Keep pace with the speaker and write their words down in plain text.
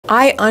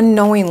I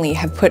unknowingly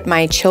have put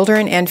my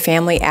children and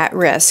family at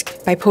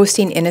risk by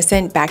posting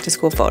innocent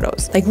back-to-school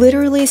photos. Like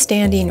literally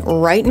standing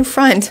right in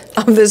front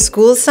of the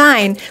school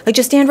sign, like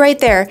just stand right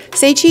there,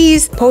 say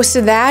cheese.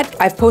 Posted that.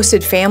 I've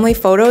posted family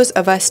photos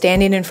of us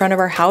standing in front of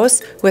our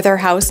house with our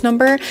house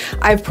number.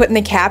 I've put in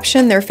the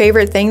caption their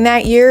favorite thing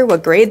that year,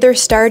 what grade they're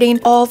starting,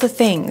 all the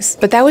things.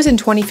 But that was in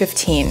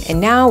 2015. And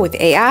now with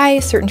AI,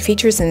 certain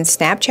features in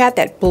Snapchat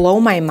that blow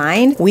my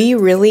mind, we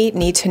really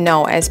need to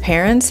know as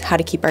parents how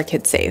to keep our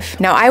kids safe.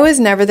 Now, I was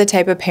never the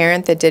type of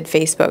parent that did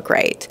Facebook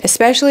right,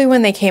 especially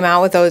when they came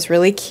out with those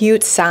really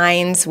cute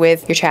signs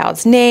with your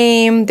child's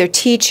name, their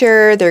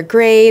teacher, their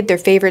grade, their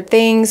favorite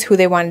things, who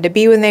they wanted to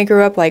be when they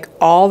grew up, like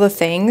all the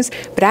things.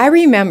 But I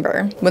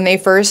remember when they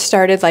first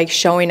started like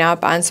showing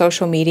up on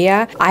social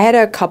media, I had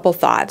a couple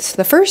thoughts.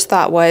 The first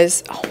thought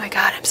was, oh my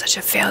God, I'm such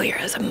a failure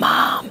as a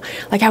mom.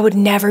 Like I would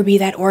never be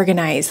that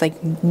organized.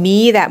 Like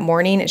me that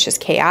morning, it's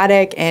just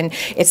chaotic and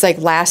it's like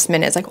last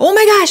minute. It's like, oh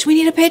my gosh, we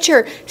need a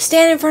picture.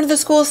 Stand in front of the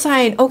school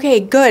sign.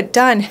 Okay, good,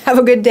 done. Have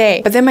a good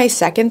day. But then my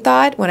second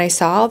thought, when I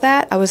saw all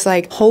that, I was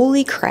like,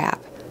 holy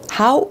crap,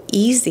 how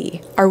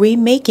easy are we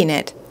making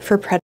it for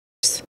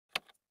predators?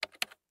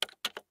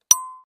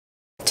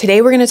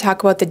 Today we're going to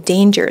talk about the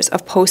dangers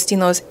of posting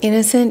those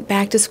innocent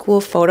back-to-school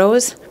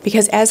photos,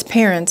 because as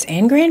parents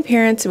and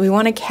grandparents, we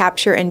want to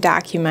capture and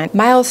document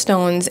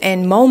milestones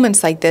and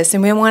moments like this,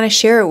 and we want to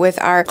share it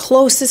with our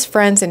closest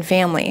friends and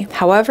family.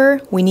 However,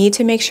 we need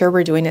to make sure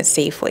we're doing it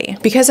safely,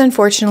 because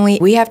unfortunately,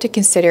 we have to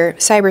consider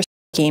cyber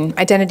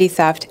identity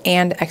theft,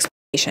 and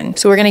exploitation.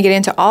 So we're going to get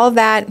into all of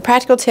that,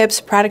 practical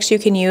tips, products you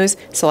can use.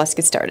 So let's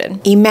get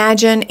started.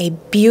 Imagine a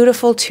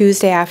beautiful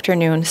Tuesday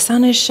afternoon,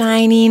 sun is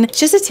shining, it's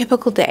just a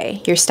typical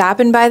day. You're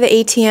stopping by the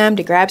ATM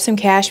to grab some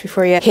cash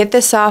before you hit the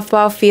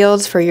softball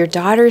fields for your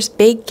daughter's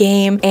big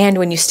game. And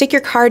when you stick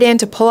your card in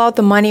to pull out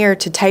the money or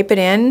to type it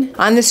in,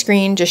 on the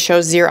screen just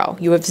shows zero.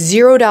 You have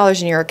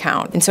 $0 in your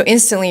account. And so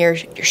instantly you're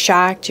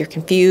shocked, you're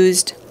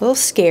confused, a little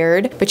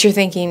scared, but you're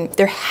thinking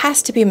there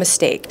has to be a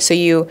mistake. So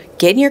you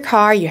get in your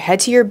car, you head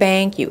to your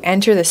bank, you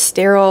enter the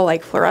sterile,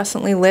 like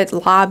fluorescently lit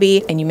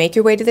lobby, and you make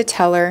your way to the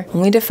teller,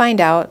 only to find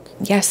out,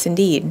 yes,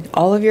 indeed,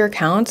 all of your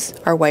accounts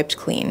are wiped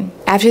clean.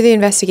 After the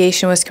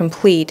investigation was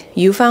complete,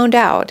 you found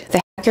out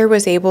the hacker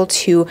was able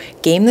to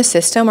game the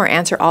system or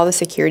answer all the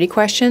security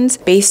questions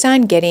based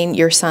on getting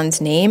your son's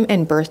name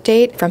and birth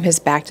date from his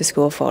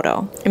back-to-school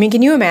photo. I mean,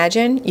 can you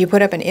imagine? You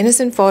put up an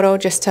innocent photo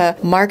just to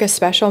mark a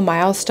special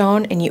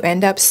milestone and you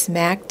end up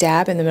smack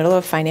dab in the middle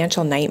of a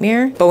financial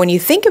nightmare. But when you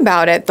think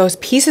about it, those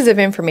pieces of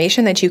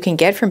information that you can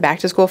get from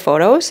back-to-school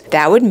photos,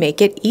 that would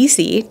make it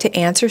easy to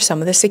answer some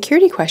of the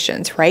security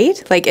questions,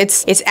 right? Like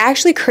it's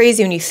actually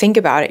crazy when you think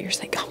about it. You're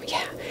just like, oh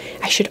yeah,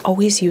 I should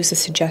always use the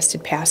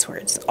suggested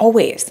passwords,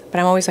 always. But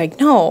I'm always like,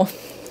 no.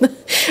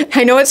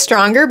 I know it's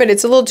stronger, but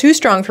it's a little too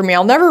strong for me.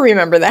 I'll never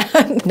remember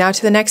that. Now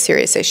to the next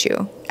serious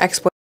issue,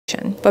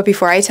 exploitation. But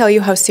before I tell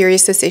you how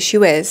serious this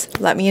issue is,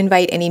 let me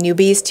invite any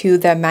newbies to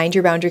the Mind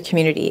Your Boundary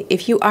community.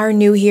 If you are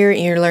new here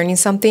and you're learning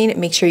something,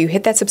 make sure you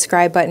hit that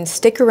subscribe button,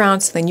 stick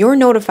around so then you're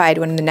notified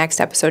when the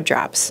next episode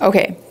drops.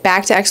 Okay,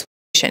 back to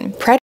exploitation.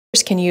 Predators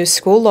can use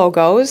school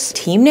logos,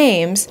 team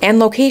names, and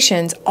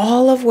locations,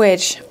 all of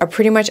which are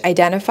pretty much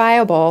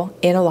identifiable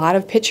in a lot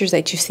of pictures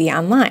that you see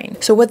online.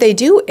 So what they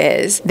do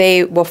is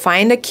they will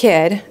find a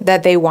kid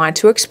that they want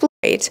to exploit.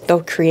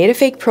 They'll create a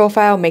fake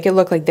profile, make it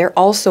look like they're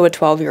also a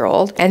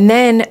 12-year-old, and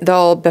then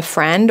they'll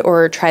befriend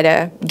or try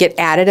to get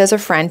added as a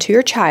friend to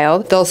your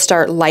child. They'll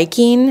start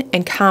liking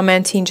and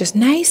commenting just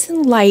nice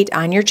and light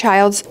on your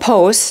child's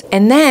posts,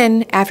 and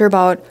then after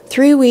about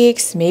 3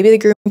 weeks, maybe the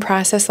grooming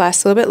process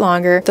lasts a little bit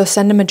longer, they'll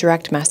send them a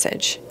direct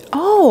message.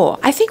 Oh,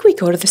 I think we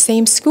go to the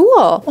same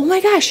school. Oh my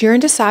gosh, you're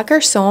into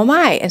soccer, so am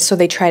I. And so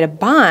they try to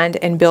bond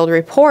and build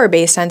rapport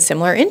based on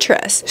similar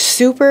interests.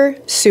 Super,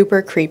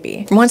 super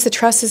creepy. Once the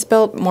trust is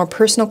built, more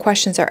personal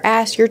questions are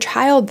asked. Your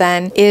child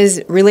then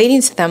is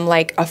relating to them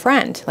like a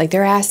friend. Like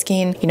they're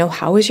asking, you know,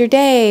 how was your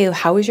day?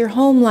 How was your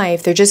home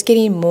life? They're just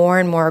getting more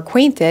and more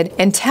acquainted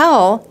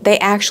until they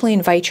actually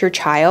invite your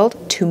child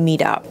to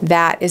meet up.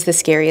 That is the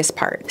scariest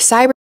part.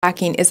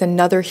 Cyberstalking is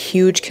another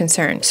huge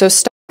concern. So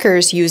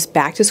stalkers use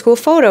back-to-school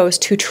photos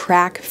to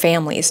track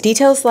families.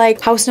 Details like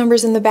house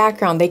numbers in the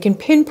background, they can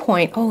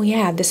pinpoint, oh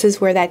yeah, this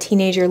is where that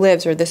teenager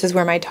lives, or this is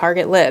where my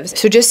target lives.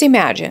 So just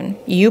imagine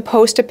you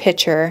post a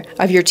picture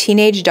of your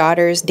teenage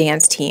daughter's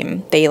dance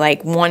team. They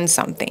like won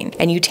something,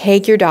 and you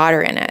tag your daughter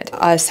in it.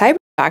 A cyber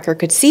stalker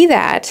could see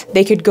that.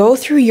 They could go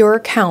through your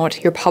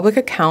account, your public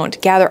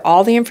account, gather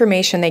all the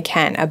information they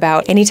can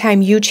about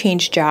anytime you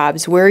change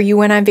jobs, where you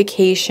went on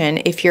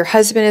vacation, if your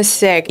husband is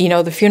sick, you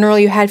know, the funeral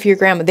you had for your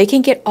grandma. They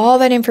can get all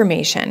that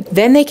information.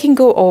 Then they can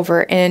go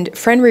over and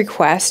friend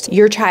request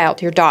your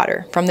child, your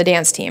daughter from the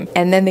dance team.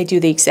 And then they do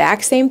the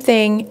exact same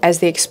thing as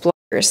the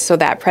explorers. So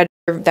that predator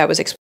that was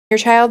exploited your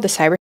child, the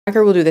cyber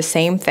stalker will do the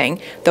same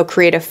thing. They'll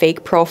create a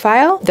fake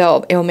profile.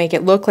 It'll make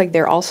it look like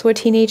they're also a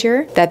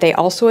teenager, that they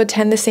also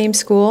attend the same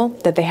school,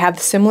 that they have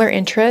similar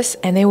interests,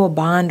 and they will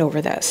bond over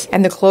this.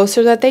 And the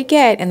closer that they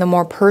get and the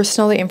more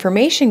personal the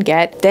information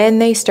get, then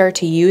they start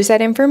to use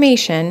that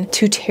information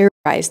to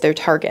terrorize their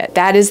target.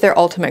 That is their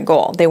ultimate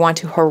goal. They want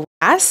to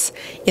harass,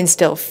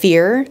 instill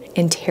fear,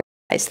 and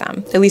terrorize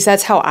them. At least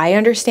that's how I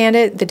understand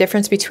it. The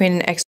difference between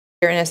an exploiter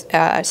and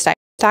a cyber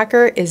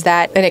stalker is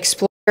that an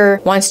exploiter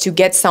wants to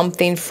get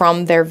something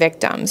from their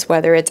victims,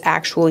 whether it's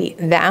actually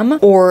them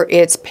or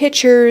it's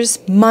pictures,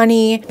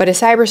 money, but a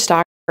cyber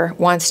stalker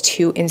wants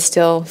to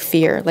instill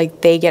fear,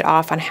 like they get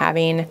off on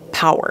having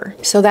power.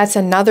 So that's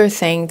another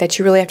thing that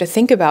you really have to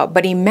think about.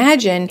 But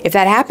imagine if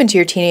that happened to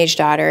your teenage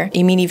daughter.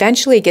 I mean,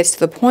 eventually it gets to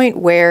the point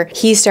where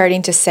he's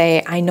starting to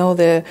say, I know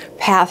the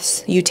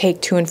paths you take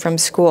to and from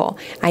school.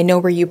 I know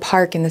where you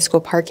park in the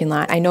school parking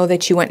lot. I know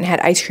that you went and had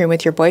ice cream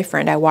with your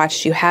boyfriend. I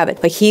watched you have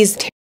it. Like, he's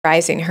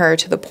terrorizing her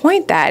to the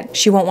point that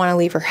she won't want to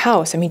leave her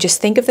house. I mean,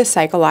 just think of the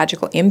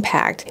psychological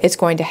impact it's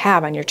going to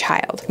have on your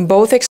child.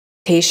 Both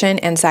exploitation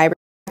and cyber,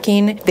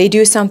 they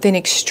do something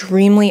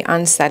extremely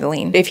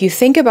unsettling. If you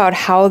think about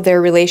how their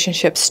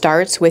relationship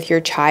starts with your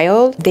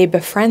child, they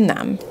befriend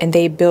them and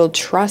they build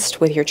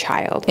trust with your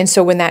child. And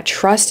so when that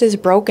trust is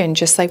broken,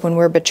 just like when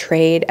we're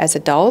betrayed as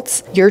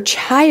adults, your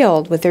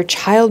child with their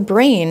child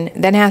brain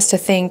then has to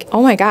think,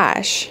 oh my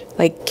gosh,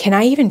 like, can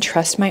I even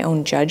trust my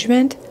own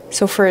judgment?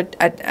 So for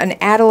an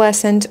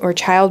adolescent or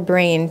child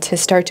brain to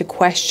start to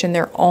question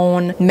their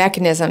own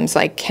mechanisms,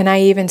 like, can I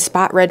even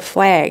spot red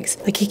flags?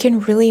 Like, it can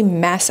really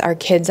mess our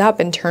kids up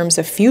in terms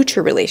of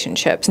future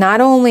relationships.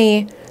 Not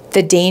only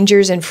the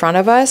dangers in front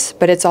of us,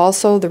 but it's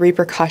also the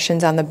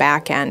repercussions on the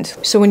back end.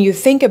 So when you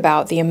think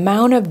about the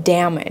amount of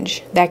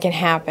damage that can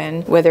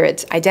happen, whether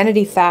it's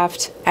identity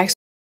theft,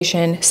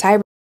 exploitation,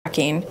 cyber,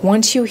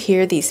 once you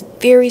hear these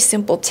very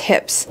simple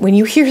tips, when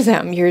you hear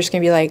them, you're just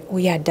gonna be like, well,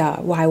 yeah, duh,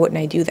 why wouldn't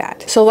I do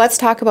that? So let's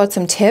talk about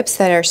some tips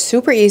that are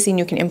super easy and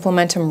you can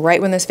implement them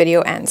right when this video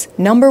ends.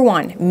 Number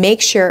one,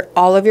 make sure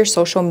all of your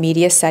social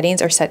media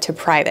settings are set to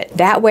private.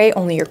 That way,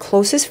 only your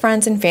closest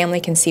friends and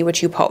family can see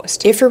what you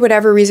post. If for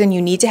whatever reason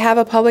you need to have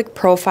a public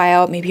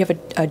profile, maybe you have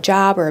a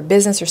job or a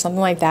business or something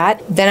like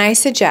that, then I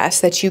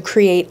suggest that you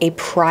create a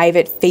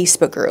private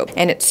Facebook group.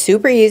 And it's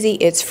super easy,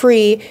 it's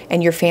free,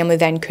 and your family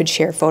then could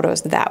share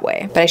photos that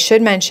way. But I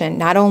should mention,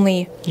 not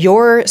only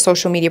your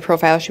social media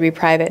profile should be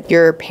private,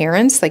 your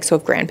parents, like, so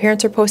if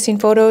grandparents are posting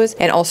photos,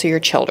 and also your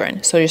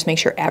children. So just make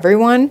sure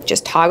everyone,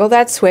 just toggle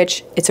that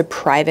switch. It's a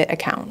private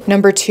account.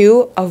 Number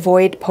two,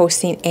 avoid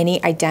posting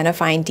any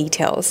identifying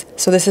details.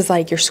 So this is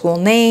like your school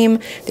name,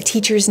 the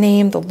teacher's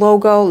name, the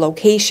logo,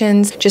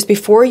 locations. Just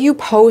before you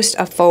post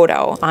a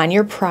photo on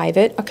your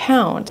private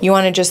account, you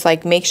want to just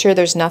like make sure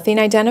there's nothing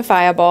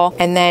identifiable.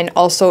 And then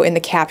also in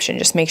the caption,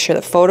 just make sure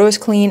the photo is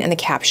clean and the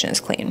caption is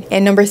clean.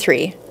 And number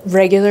three,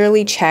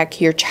 regularly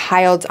check your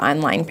child's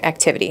online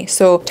activity.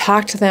 So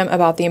talk to them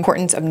about the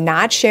importance of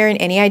not sharing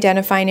any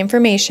identifying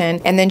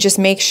information, and then just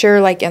make sure,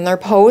 like in their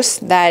posts,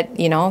 that,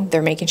 you know,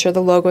 they're making sure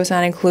the logo is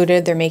not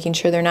included, they're making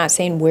sure they're not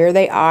saying where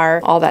they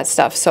are, all that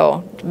stuff.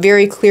 So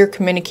very clear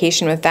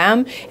communication with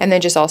them, and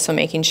then just also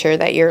making sure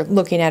that you're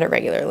looking at it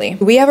regularly.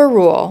 We have a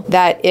rule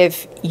that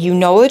if you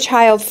know the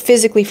child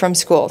physically from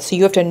school, so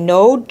you have to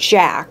know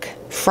Jack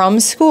from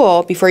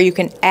school before you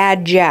can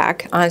add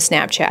Jack on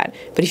Snapchat.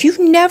 But if you've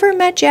never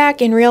met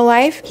Jack in real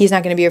life, he's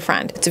not going to be your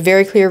friend. It's a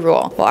very clear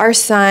rule. Well, our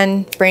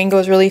son, brain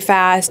goes really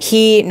fast.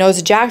 He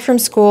knows Jack from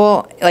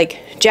school, like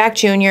Jack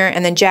Jr.,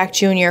 and then Jack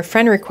Jr.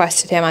 friend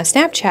requested him on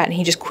Snapchat, and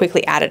he just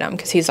quickly added him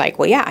because he's like,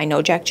 well, yeah, I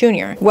know Jack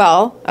Jr.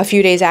 Well, a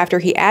few days after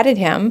he added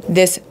him,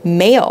 this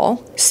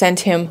male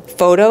sent him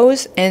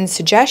photos and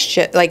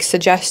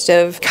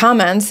suggestive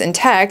comments and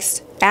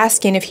text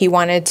asking if he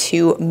wanted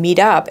to meet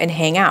up and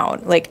hang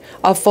out, like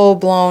a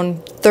full-blown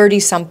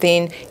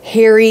 30-something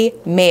hairy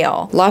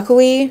male.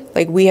 Luckily,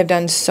 like, we have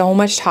done so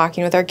much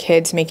talking with our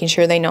kids, making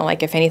sure they know,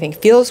 like, if anything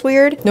feels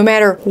weird, no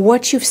matter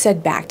what you've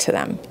said back to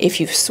them,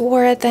 if you've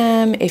swore at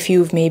them, if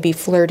you've maybe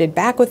flirted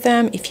back with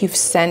them, if you've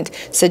sent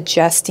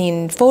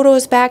suggesting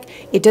photos back,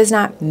 it does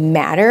not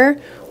matter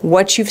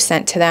what you've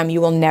sent to them.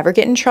 You will never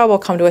get in trouble.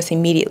 Come to us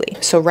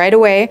immediately. So right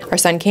away, our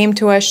son came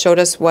to us, showed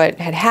us what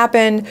had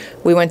happened.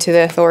 We went to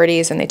the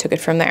authorities and they took it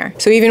from there.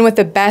 So even with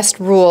the best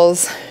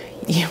rules,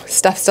 you know,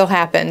 stuff still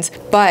happens.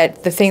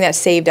 But the thing that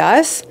saved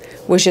us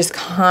was just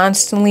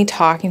constantly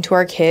talking to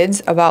our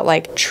kids about,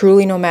 like,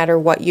 truly no matter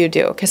what you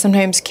do. Because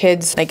sometimes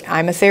kids, like,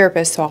 I'm a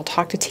therapist, so I'll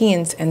talk to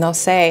teens and they'll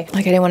say,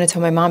 like, I didn't want to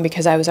tell my mom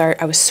because I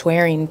was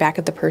swearing back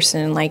at the person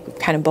and, like,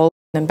 kind of bullying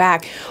them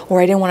back, or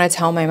I didn't want to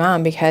tell my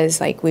mom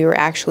because, like, we were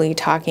actually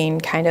talking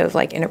kind of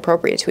like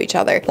inappropriate to each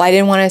other. Well, I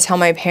didn't want to tell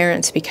my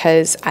parents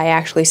because I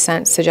actually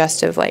sent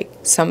suggestive, like,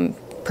 some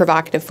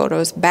provocative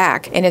photos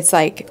back. And it's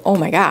like, oh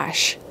my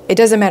gosh, it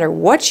doesn't matter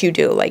what you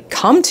do, like,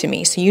 come to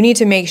me. So you need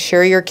to make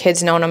sure your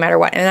kids know no matter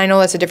what. And I know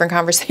that's a different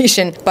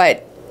conversation,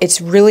 but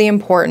it's really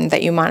important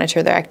that you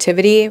monitor their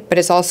activity, but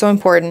it's also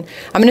important.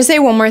 I'm going to say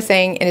one more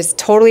thing, and it's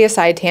totally a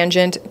side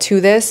tangent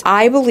to this.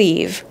 I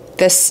believe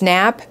The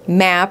Snap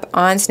Map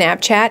on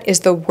Snapchat is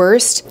the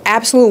worst,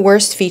 absolute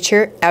worst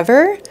feature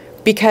ever,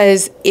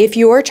 because if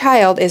your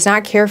child is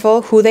not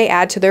careful who they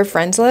add to their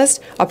friends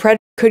list, a predator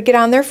could get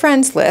on their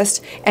friends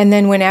list, and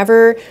then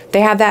whenever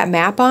they have that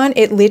map on,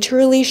 it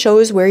literally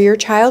shows where your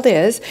child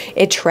is.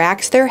 It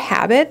tracks their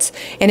habits,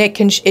 and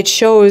it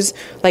shows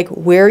like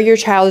where your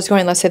child is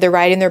going. Let's say they're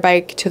riding their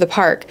bike to the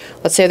park.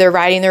 Let's say they're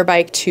riding their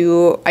bike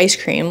to ice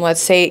cream.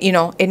 Let's say, you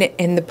know,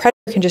 and the predator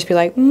can just be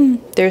like,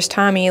 there's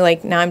Tommy.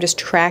 Like, now I'm just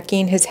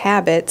tracking his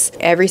habits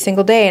every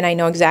single day, and I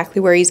know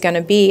exactly where he's going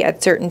to be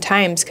at certain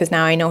times because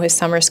now I know his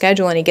summer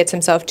schedule, and he gets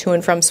himself to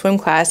and from swim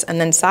class and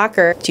then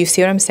soccer. Do you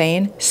see what I'm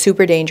saying?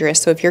 Super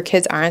dangerous. So if your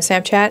kids are on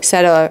Snapchat,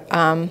 set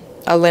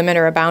a limit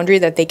or a boundary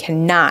that they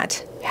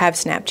cannot have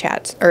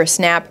Snapchats or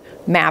Snap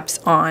Maps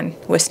on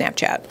with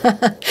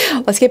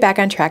Snapchat. Let's get back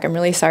on track. I'm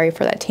really sorry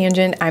for that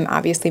tangent. I'm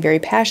obviously very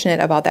passionate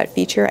about that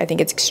feature. I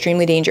think it's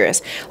extremely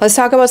dangerous. Let's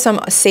talk about some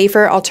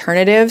safer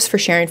alternatives for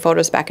sharing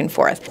photos back and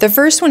forth. The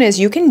first one is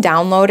you can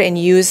download and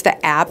use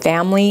the app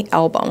Family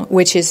Album,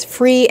 which is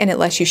free and it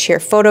lets you share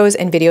photos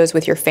and videos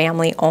with your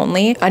family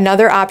only.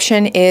 Another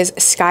option is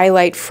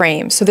Skylight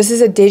Frame. So this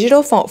is a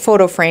digital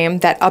photo frame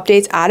that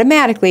updates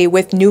automatically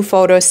with new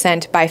photos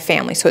sent by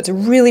family. So it's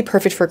really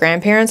perfect for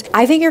grandparents.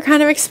 I think you're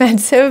kind of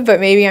expensive,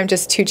 but maybe I'm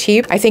just too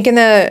cheap. I think in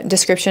the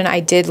description I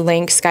did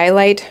link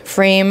Skylight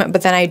Frame,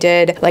 but then I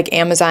did like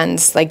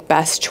Amazon's like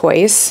best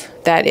choice.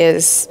 That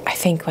is, I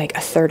think, like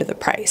a third of the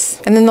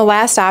price. And then the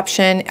last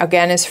option,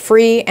 again, is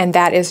free, and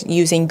that is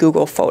using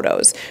Google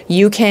Photos.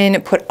 You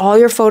can put all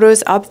your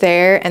photos up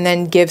there and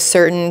then give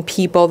certain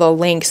people the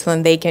link so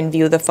then they can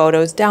view the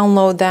photos,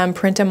 download them,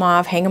 print them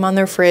off, hang them on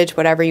their fridge,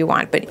 whatever you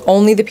want. But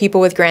only the people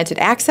with granted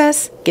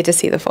access get to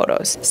see the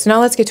photos. So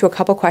now let's get to a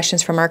couple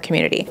questions from our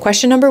community.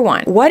 Question number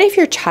one, what if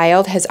your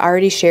child has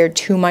already shared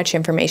too much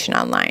information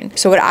online?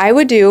 So what I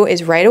would do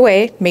is right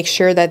away, make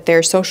sure that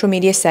their social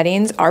media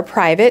settings are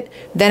private.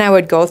 Then I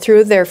would go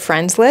through their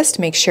friends list,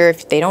 make sure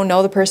if they don't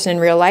know the person in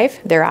real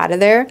life, they're out of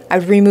there. I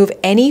would remove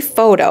any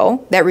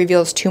photo that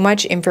reveals too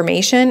much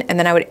information, and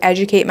then I would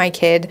educate my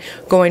kid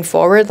going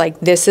forward, like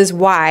this is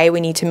why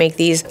we need to make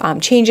these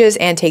changes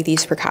and take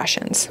these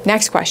precautions.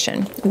 Next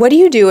question, what do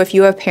you do if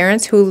you have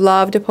parents who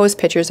love to post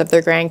pictures of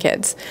their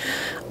grandkids?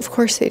 Of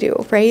course they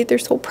do, right? They're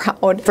so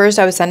proud. First,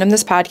 I would send them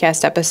this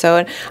podcast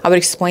episode. I would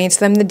explain to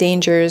them the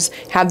dangers,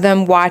 have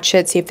them watch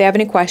it, see if they have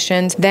any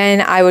questions.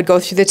 Then I would go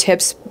through the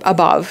tips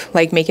above,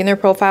 like making their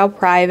profile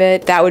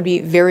private. That would be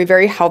very,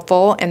 very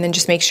helpful. And then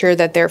just make sure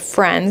that their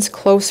friends,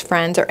 close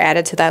friends, are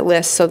added to that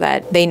list so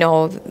that they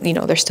know,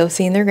 they're still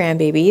seeing their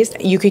grandbabies.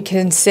 You could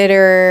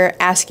consider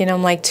asking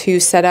them like to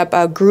set up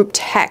a group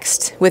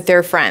text with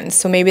their friends.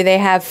 So maybe they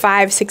have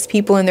 5, 6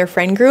 people in their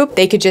friend group.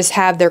 They could just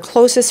have their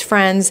closest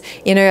friends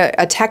in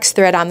a text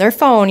thread on their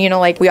phone,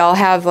 like we all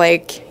have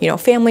like,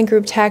 family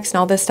group text and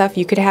all this stuff.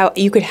 You could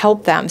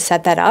help them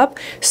set that up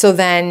so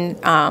then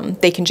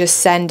they can just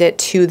send it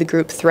to the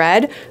group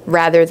thread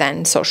rather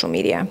than social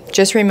media.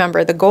 Just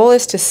remember, the goal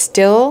is to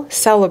still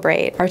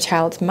celebrate our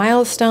child's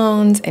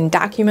milestones and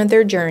document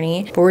their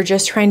journey, but we're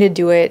just trying to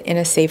do it in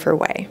a safer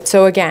way.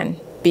 So again,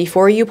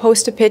 before you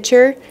post a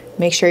picture,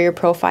 make sure your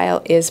profile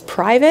is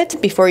private.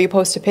 Before you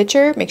post a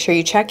picture, make sure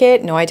you check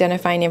it. No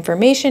identifying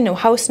information, no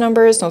house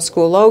numbers, no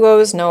school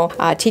logos, no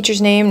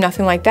teacher's name,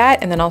 nothing like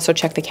that. And then also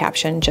check the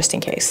caption just in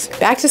case.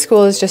 Back to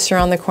school is just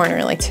around the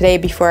corner. Like today,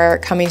 before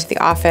coming to the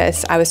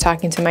office, I was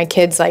talking to my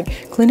kids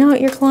like, clean out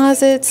your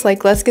closets.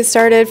 Like, let's get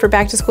started for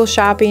back to school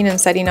shopping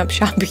and setting up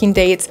shopping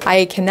dates.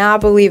 I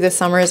cannot believe the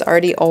summer is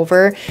already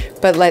over,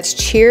 but let's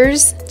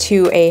cheers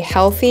to a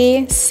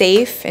healthy,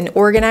 safe, and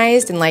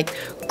organized and like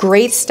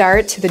great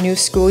start to the new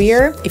school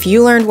year. If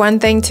you learned one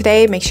thing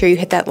today, make sure you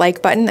hit that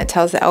like button that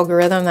tells the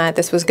algorithm that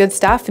this was good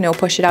stuff, and it'll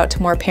push it out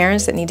to more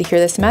parents that need to hear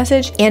this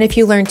message. And if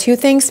you learned 2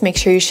 things, make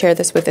sure you share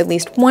this with at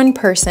least one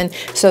person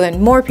so that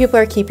more people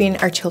are keeping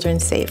our children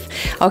safe.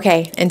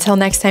 Okay, until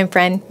next time,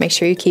 friend, make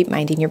sure you keep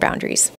minding your boundaries.